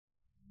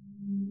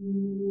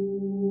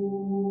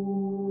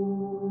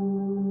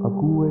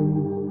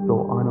gues do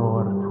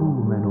anor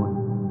tumenun,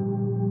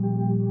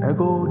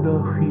 ego de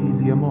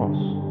filiamos.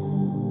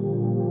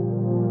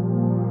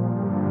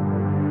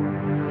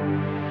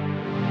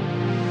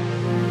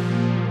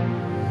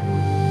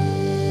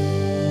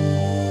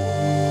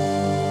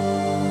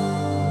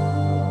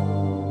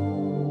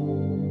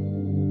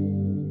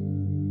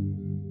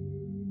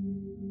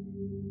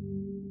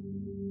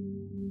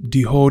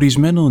 Di horis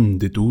menon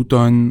de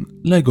tuton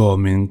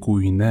legomen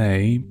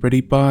cuinei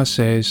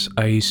peripases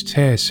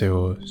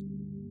aistheseos.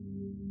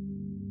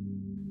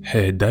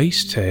 He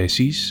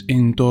daisthesis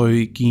in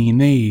toi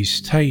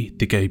gineis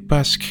taiticai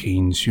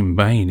paskin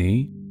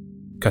symbaini,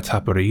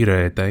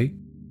 cataperirete,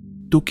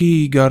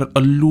 tukigar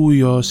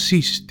alluio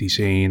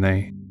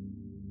sistiseinei.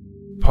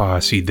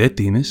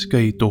 Pasidetines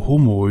kai to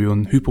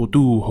homoion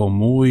hypotu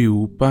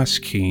homoiu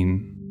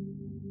paskin.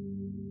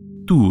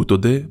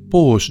 Tuutode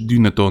pos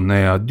dynaton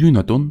ea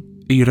dynaton,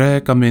 ei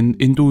rekamen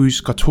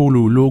entuis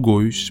katolu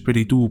logois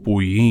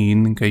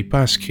peritupuiin kai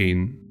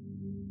paskin.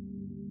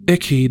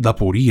 Eki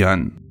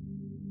daporian.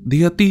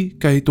 Diati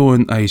kai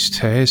ton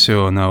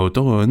aistheseon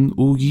auton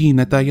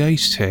ugineta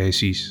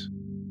aisthesis.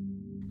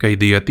 Kai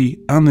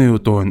diati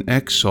aneuton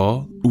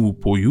exo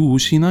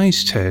upoiusin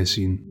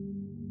aisthesin.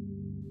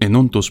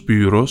 Enontos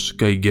pyros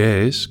kai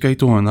ges kai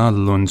ton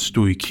allon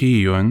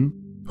stuikion,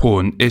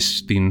 hon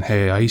estin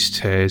he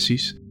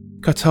aisthesis,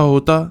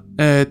 katauta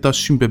eta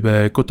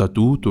sympebe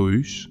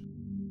kotatutuis.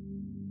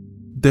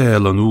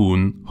 Delan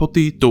uun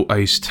hoti to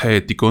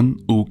aisthetikon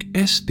uk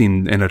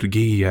estin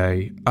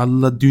energiae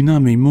alla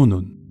dynami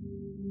monon.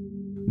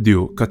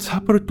 Dio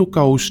kataperto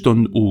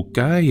kauston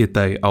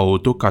ukaietai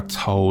auto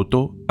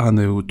katauto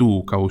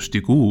aneutu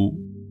kaustiku,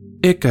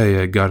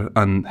 ekaegar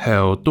an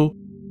heoto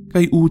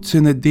kai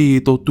utsene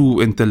deito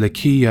tu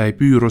entelekiae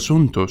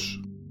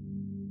pyrosuntos.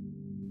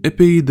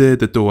 Epide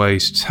de to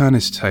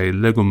aisthenestai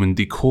legomen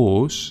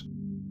dikos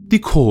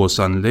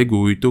an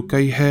leguito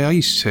kai he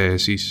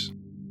aisthesis.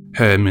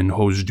 He men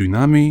hos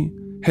dynami,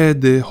 he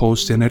de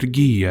hos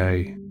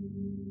energiae.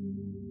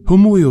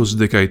 Homoios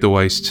de kai to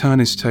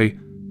aisthenestai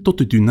tot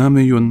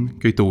dynamion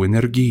kai to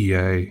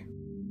energiae.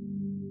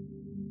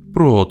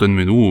 Proten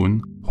men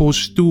uun,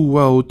 hos tu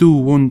au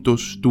tu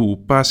ontos tu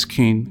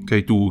paskin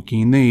kai tu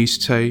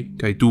kineistai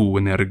kai tu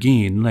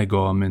energiin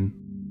legomen.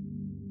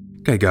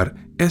 Kaigar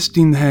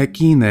estin he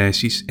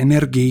kinesis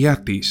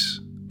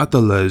energiatis,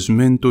 atales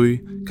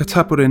mentui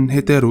kataporen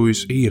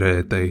heteruis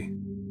iretei.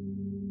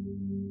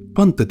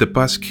 Pantete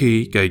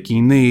paski kai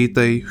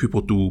kineitei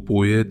hypotu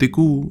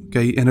poetiku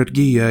kai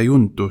energiae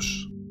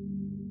untos.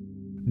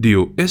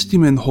 Dio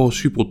estimen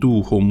hos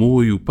hypotu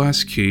homoiu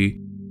paski,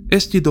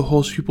 esti do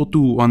hos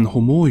hypotu an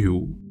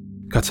homoiu,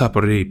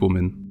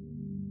 katapareipomen.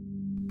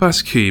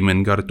 Paski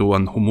men garto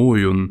an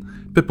homoion,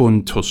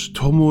 pepontos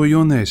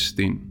tomoion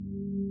estin.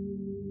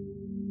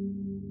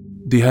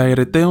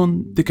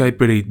 Dihaireteon de kai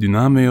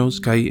peridynameos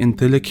kai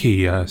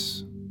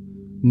entelekias.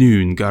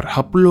 Nyn gar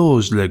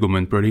haplos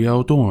legomen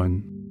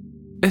periauton.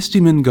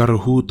 Estimen gar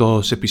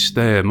hutos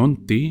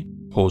epistemonti,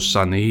 hos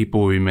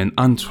aneipoimen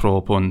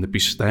anthropon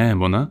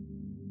epistemona,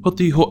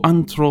 hoti ho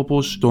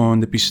anthropos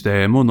ton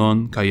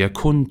epistemonon kai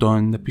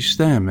akonton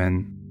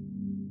epistemen.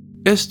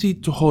 Esti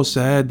to hos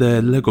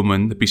ede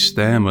legomen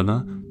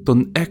epistemona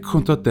ton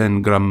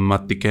ekontaten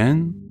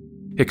grammatiken,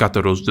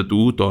 hekateros de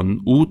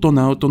uton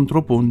auton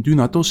tropon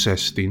dynatos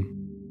estin.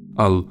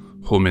 Al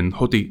homen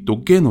hoti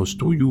to genos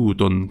to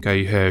juuton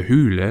kai he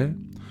hyle,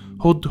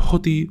 hod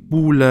hoti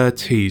bule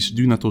teis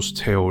dynatos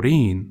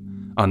theorin,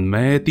 an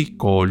meti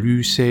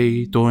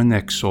kolysei ton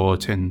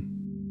exoten.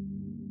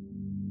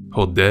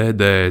 Hode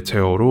de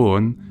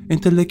theoron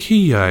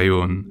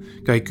entelekiaion,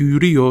 kai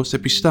kyrios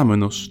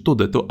epistamenos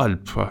todeto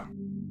alpha.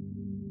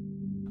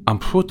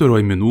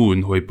 Amproteroi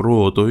menun hoi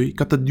protoi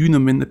kata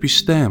dynamen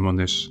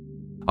epistemones,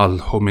 al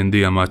homen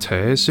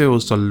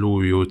diamatheseos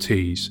alluio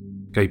teis,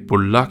 kai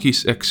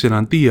pollakis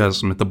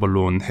excellentias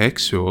metabolon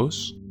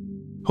hexeos,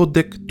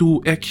 hodek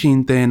tu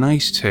ekinten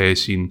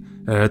aisthesin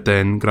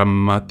eten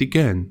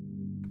grammatiken,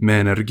 me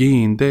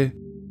energiinte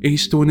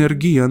eisto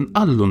energian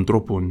allon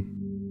tropon.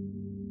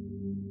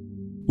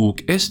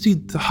 Uk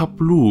estit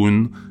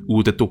hapluun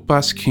uteto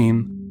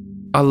paskin,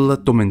 alla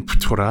tomen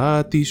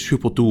ptoratis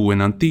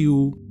hypotuen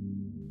antiu,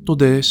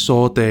 tode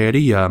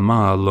soteria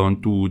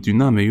maalon tu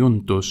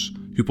dynamiontos,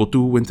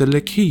 hypotu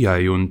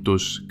entelekiae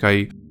untus,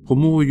 kai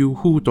homoiu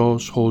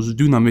hutos hos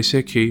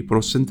dynamiseki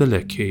pros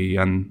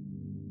entelekeian.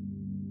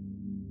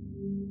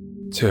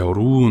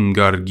 Theorun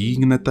gar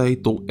gignetai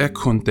to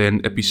ekonten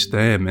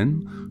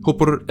epistemen,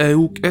 hopor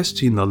euk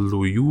estin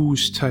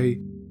alluiustai,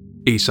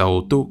 eis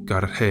auto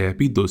gar he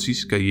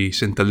epidosis kai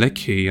eis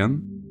entelekeian,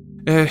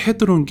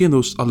 heteron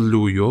genos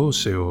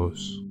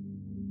alluioseos.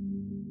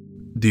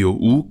 Dio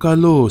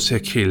ukalo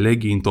seke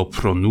leginto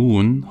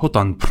pronun,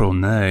 hotan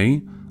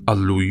pronei,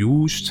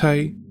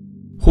 alluiustai,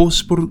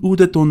 hos por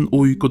udeton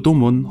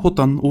oikodomon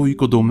hotan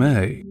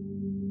oikodomei.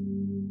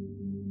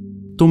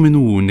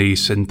 Tomenun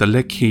eis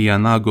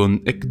entelekian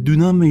agon ek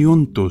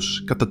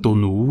dynamiontos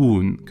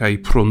katatonuun kai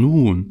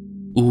pronun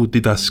u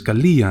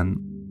didaskalian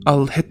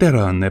al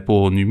heteran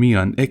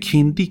eponymian ek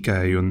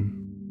hindikaion.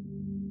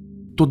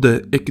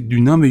 Tode ek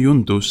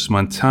dynamiuntus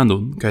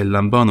mantanon kai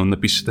lambanon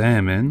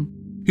epistemen,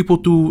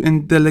 hypotu en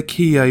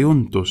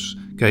deleciaiontus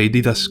kai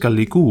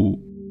didascalicu.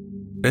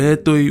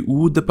 Etoi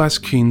uude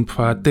paskin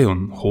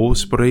phateon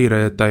hos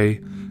preiretai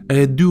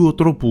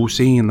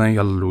duotropus enai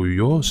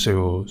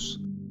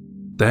alluioseos.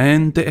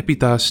 Tente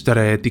epitas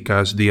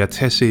tereticas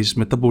diathesis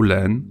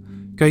metabolen,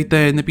 kai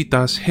ten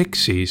epitas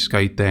hexis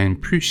kai ten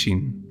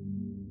pysin.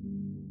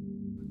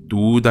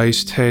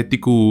 Tudais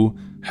theticu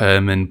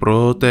hemen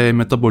prote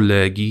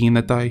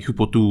metaboleginetai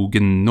hypotu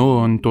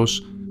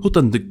genontos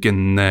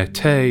hutandikenne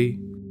tei,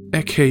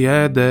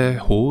 ekeiade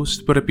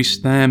host per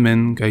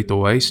epistemen kai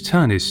toais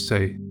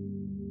tanistei.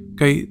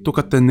 Kai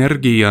tokat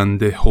energian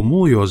de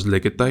homoios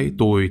legetai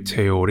toi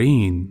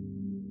theorin.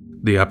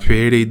 De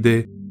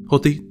aperide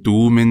hoti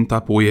tuumenta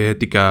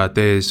poetica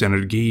tes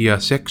energia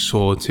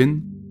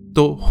sexotin,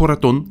 to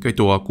horaton kai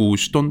to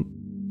akuston,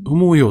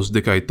 homoios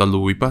de kai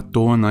taluipa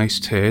ton ais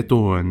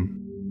theton.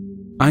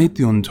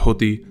 Aition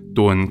hoti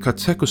ton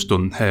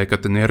katsekoston he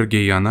kat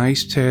energian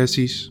ais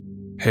thesis,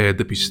 he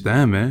de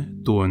pisteme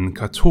ton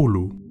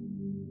katolu.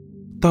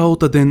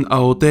 Tauta den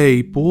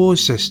audei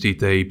posesti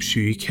tei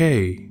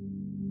psykei.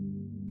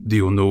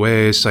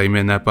 Dionoe sai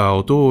mena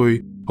pautoi,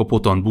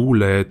 hopoton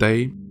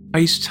buletei,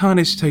 ais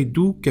tanis tei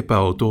duke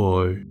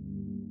pautoi.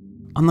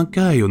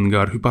 Anagaion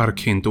gar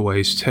hyparkinto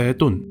ais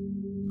teton.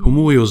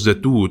 Homoios de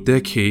tu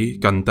deki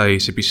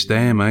cantais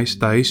epistemais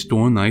tais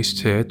ton ais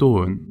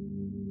teton.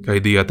 Kai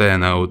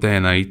diatena o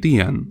tena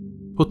itian,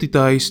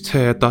 hotitais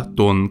teta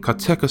ton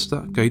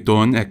katsekasta kai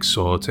ton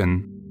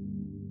exoten.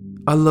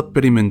 Alla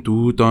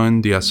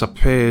perimentutan dia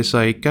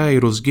sapesai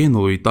kairos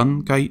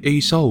genoitan kai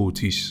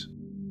eisautis.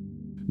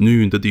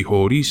 Nyntä di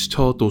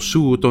Aristotle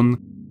suuton,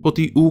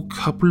 hoti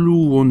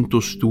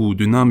hapluontus tu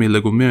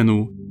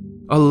dynamilegomenu,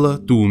 alla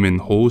tuumen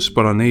hos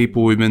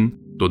paraneipoimen,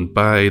 ton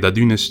päida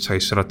dynastai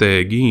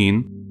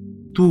strategiin,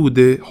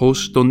 tuude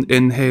hoston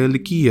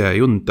enhelkia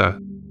jonta,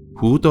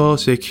 huuta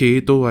se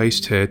keto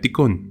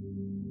aistetikon.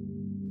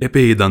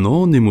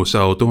 Epedanonimus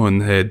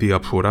auton he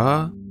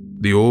diapura,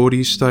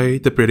 dioristai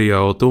te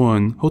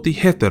periauton hoti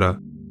hetera,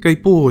 kai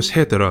pos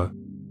hetera,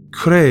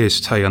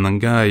 Krees tai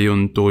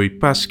anangaion toi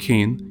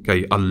paskin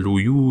kai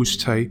alluius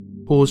tai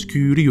hos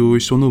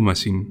kyrios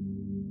onomasin.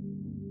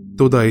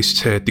 Todais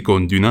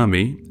thetikon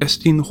dynami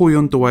estin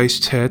hoion toais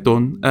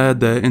theton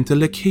ade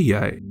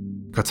entelekiai,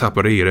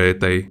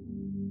 katapareiretai.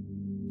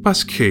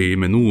 Paskei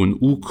menun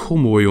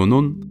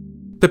homoionon,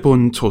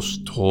 tepon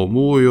tos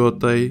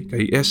homoiotai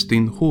kai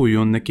estin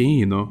hoion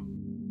nekeino.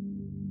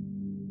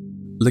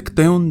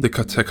 Lecteon de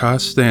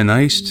katakaste en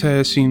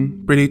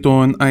aistesin,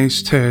 prediton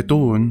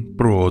aisteton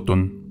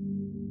proton.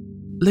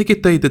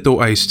 Legeteide to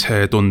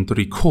aisteton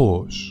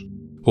trikos,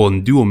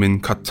 hon duomen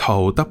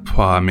katau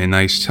tappa men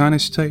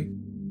aistanestei,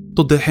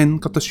 to dehen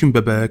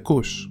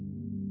katasymbebekos.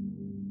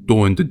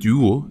 Toen de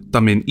duo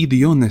tamen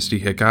idionesti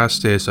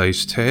hekastes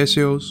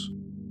aistesios,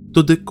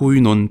 to de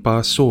kuinon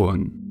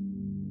pason.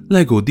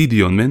 Lego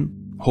didion men,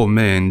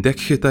 homen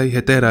dekhetai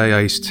heterai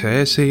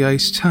aistesei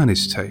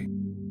aistanestei,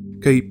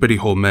 kai peri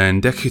homen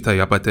dekhetai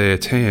apate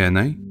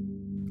teenai,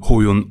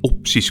 hoion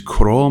opsis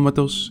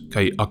chromatos,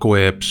 kai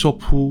akoe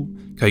psophu,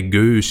 kai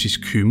gösis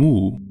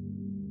kymu,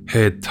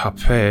 hed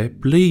tape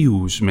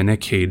pleius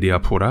meneke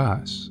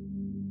diaporas.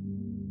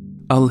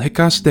 Al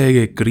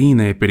hekastege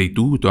grine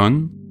perituton,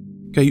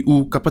 kai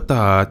u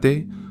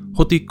kapatate,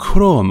 hoti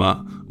chroma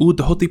ud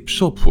hoti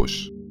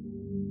psophus.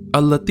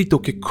 Alla tito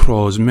ke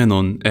kros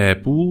menon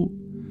epu,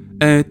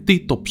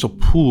 tito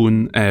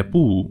psophun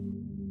epu.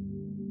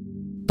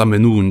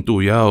 Tamenun tu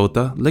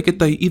jauta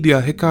legetai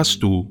idea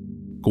hekastu,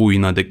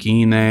 kuina de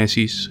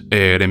kinesis,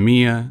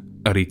 eremia,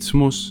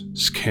 arithmus,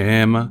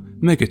 schema,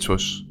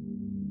 megetos.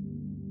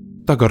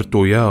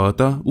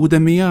 Tagartoiata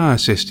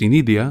udemias estin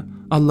idea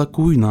alla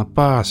kuina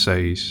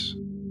pasais.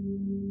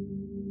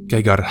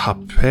 Keigar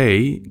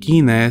hapei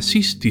kine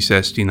sistis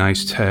estin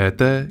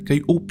aisthete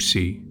kai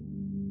upsi.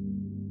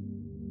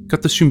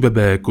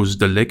 Katasymbebecus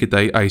de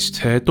legetai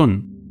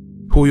aisteton,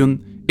 hoion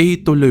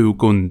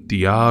eitoleugon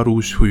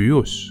diarus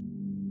huius.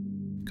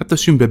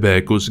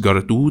 Katasymbebecus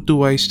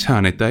gartutu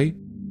aistanetai,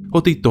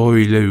 hoti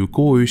toileu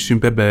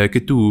koisymbebeke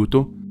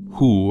tuuto,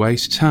 hu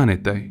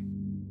aistanetai.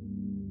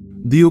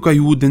 Dio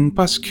kaiuden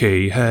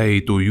paskei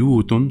heitu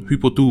juuton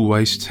hypotu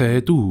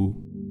aistetu.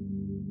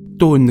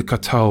 Ton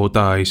katau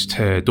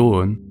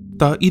aisteton,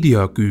 ta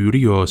idea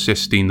kyrios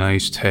estin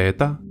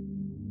aisteta,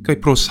 kai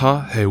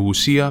prosha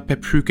heusia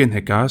pepryken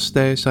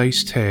hekastes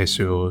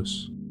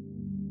aistesios.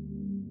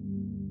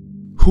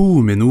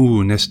 Hu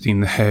menun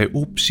estin he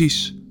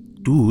upsis,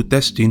 tu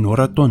testin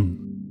oraton.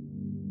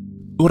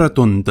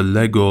 Oraton de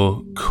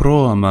lego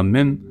chroma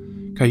men,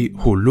 kai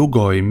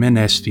hologoi men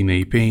estin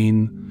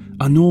eipein,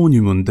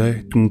 anonymon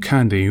de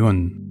tuncandeion.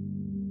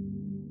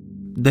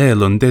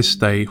 Delon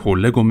destai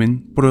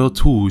holegomen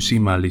protus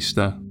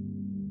imalista.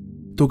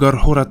 Togar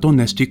horaton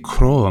esti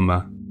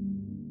chroma.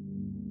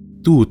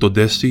 Tuto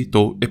desi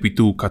to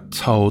epitu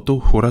katauto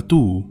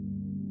horatu.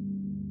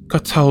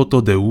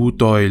 Katauto de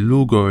utoi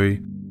lugoi,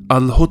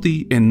 al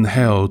hoti en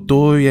heo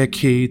toi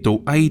eke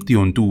to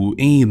aition tu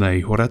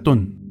einai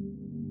horaton.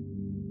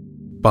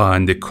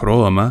 Pande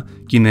chroma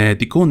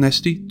kinetikon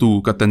esti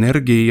tu kat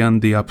energian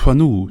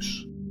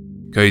diaphanous,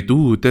 kai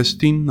tu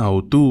testin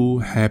au tu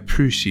he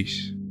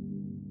physis.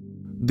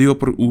 Dio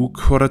per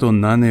horaton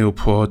naneo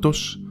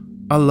potos,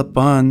 alla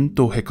pan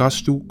to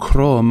hekastu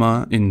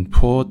chroma in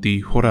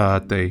poti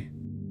horate.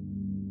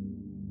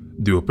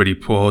 Dio per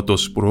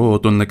potos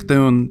proton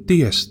lecteon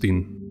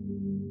tiestin.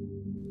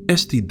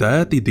 Esti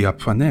dati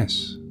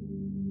diaphanes.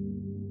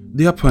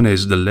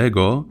 Diaphanes de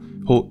lego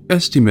ho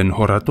estimen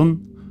horaton,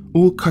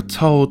 u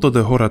katauto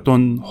de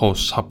horaton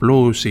hos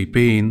haplos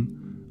epein,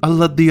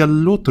 alla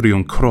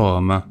diallotrion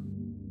chroma.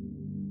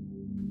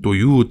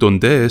 Toiuton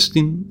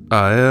destin,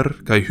 aer,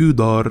 kai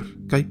hydar,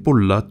 kai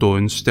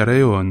pollaton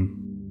stereon.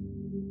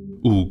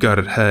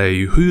 Ugar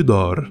hei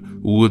hydar,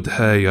 ud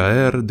hei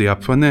aer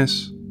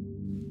diaphanes.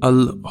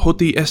 Al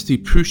hoti esti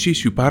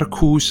physis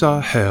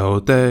hyparcusa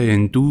heote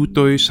en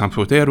tutois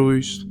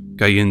amphoterois,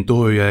 kai en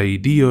toiai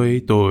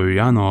dioi toi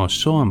ano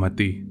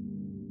somati.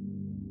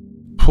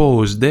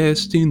 Pos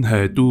destin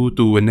he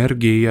tu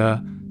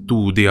energia,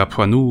 tu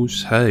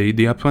diaphanous hei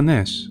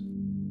diaphanes.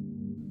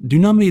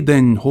 Dynami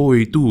den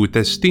hoi tu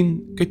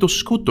testin, kai to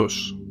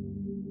skotos.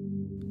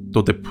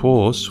 To de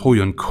pos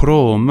hoion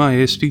chroma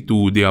esti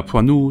tu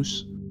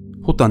diaphanous,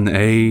 hotan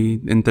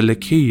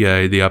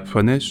entelekia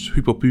diaphanes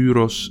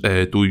hypopyros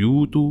tu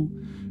jutu,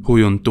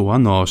 hoion to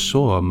ano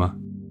soma.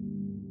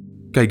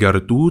 Kai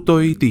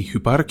gartutoi ti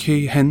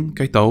hyparkei hen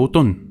kai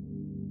tauton.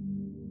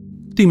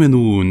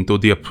 Timenun to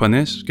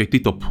diaphanes kai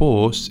tito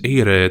pos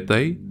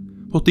eiretei,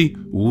 hoti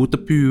uta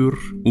pyr,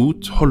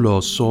 ut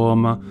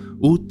holosoma,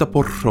 uta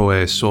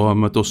porroe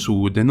soma to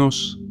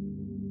sudenos.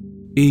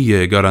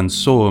 Ie garan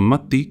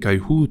somati kai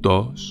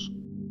hutos.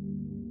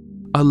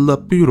 Alla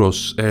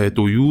pyros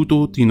tu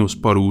juto tinos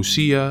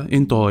parousia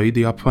in toi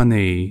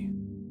diaphanei.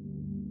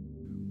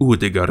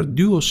 Udegar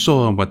duo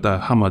somata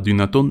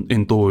hamadynaton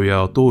in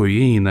toia toi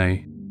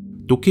enai.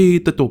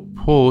 Tokeita to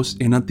pos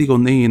en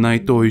antigon enai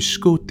toi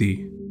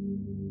skoti.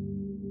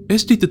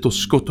 Esti te to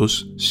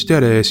skotos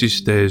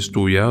steresis tes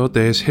tuia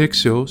tes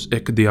hexeos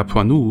ec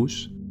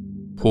diaphanous,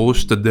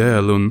 pos te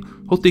delun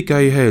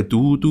hotikai he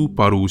dudu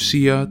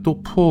parousia to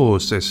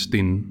pos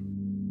estin.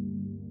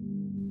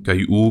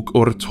 Kai uk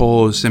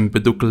ortos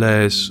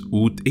empedocles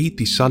ut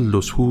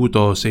sallos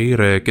hutos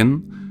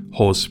eireken,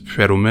 hos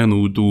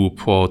feromenu du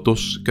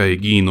potos kai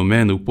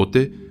ginomenu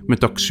pote,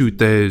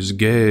 metaxutes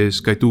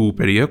ges kai tu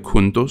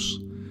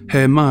periecuntos,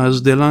 he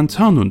mas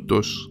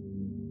delantanuntos.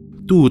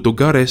 Tu to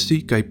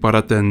garesti kai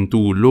paraten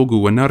tu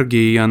logu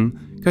energian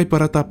kai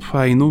paratap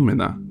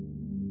phaenomena.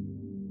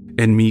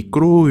 En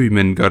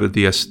microimen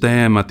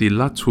gardiastemati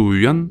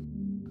latuian,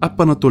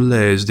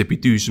 appanatolles de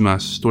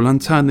pitysmas to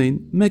lantanen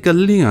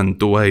megalian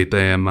to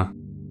aitema.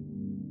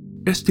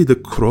 Esti de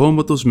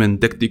chromatos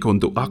mendecticon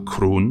to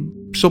acrun,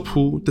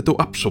 psophu de to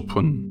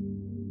apsopon.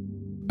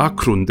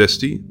 Acrun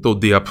desti to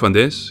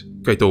diaphanes,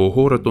 kai to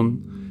horaton,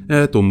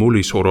 to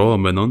mulis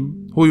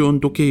horomenon, hoion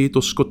to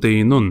keito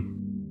scotenon.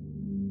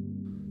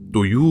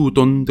 To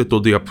juuton de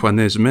to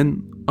diaphanes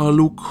men,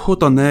 aluk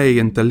hotanei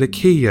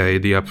entelekeia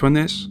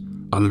diaphanes,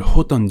 al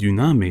hotan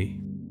dynami.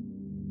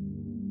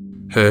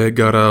 He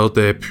gara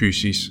te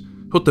physis,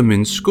 hota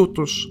men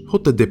skotos,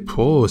 hota de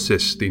pos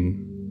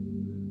estin.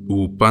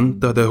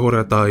 Panta de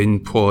horata in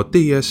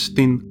poti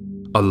estin,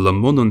 alla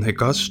monon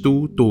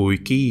hekastu toi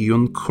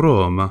kion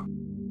chroma.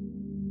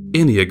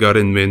 Enie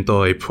garen men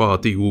toi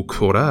pati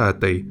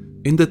horate,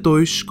 in de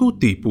toi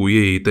skoti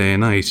puiete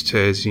nais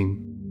cesin.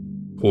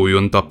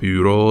 Hoion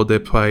tapyro de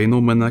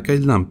phaenomena kai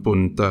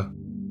lampunta.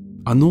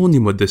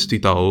 Anonimo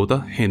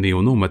destitauta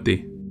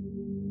henionomati.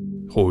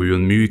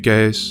 Hoion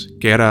mykes,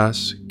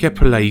 keras,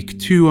 keplaik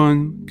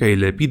tuon, kai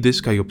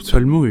lepides kai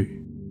opthalmui.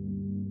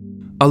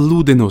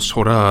 Alludenos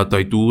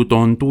horatai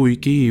tuuton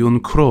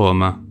tuikion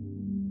chroma.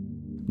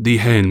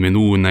 Dihen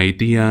menunai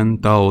tian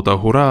tauta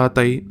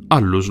horatai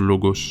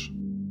alluslugos.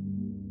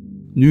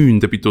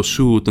 Nynde pito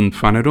suuten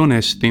faneron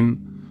estin,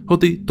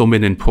 hoti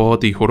tomenen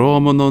poti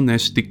horomonon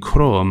esti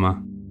chroma.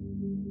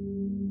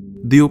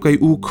 Dio kai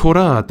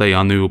horatai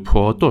anu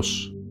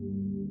potos.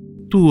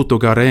 Tuuto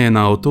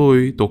garena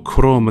otoi to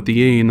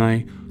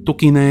chromatienai, to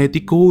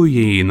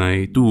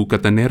kinetikoienai tu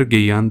kat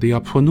energian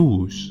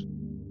diaphanous.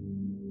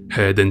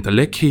 Heden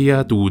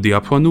telekia tu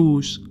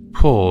diaphanous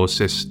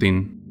pos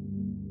estin.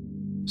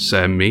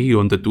 Se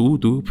meion de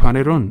tutu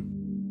paneron.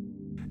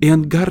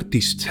 Ean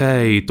gartis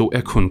tei to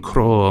ekon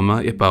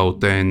chroma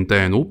epauten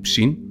ten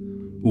opsin,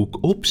 uk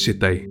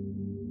opsitei.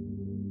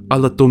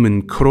 Alla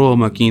tomen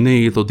chroma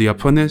kineito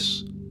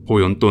diaphanes,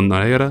 hoion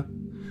tonna era,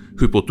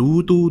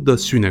 hypotutu da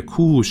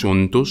synekuus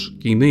ontos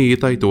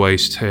kineetai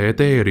toais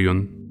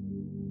theeterion.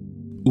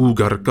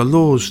 Ugar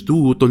kalos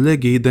tuuto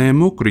legi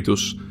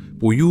Democritus,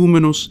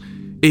 puiumenos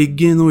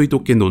egenoito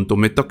kenonto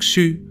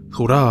metaxy,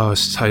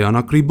 thoras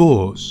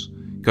thaianakribos,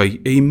 kai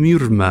ei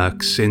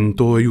myrmax en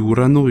toi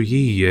urano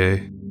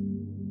ie.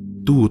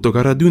 Tuuto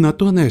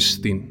garadynaton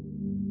estin.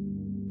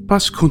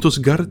 Pas kontos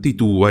garti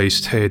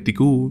tuais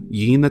theetiku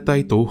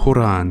jiinatai to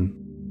horan.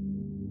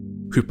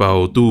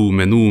 Hypau tu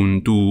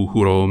menun tu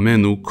huro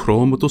menu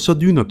chromatos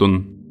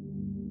adynaton.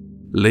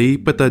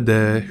 Leipata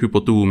de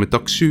hypotu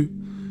metaksy,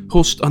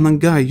 host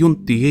anangai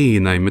junti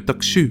einai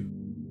metaksy.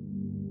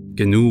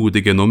 Genude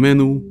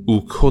genomenu,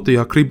 uk hote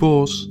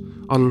akribos,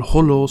 al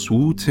holos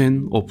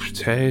uten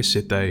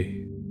optesetai.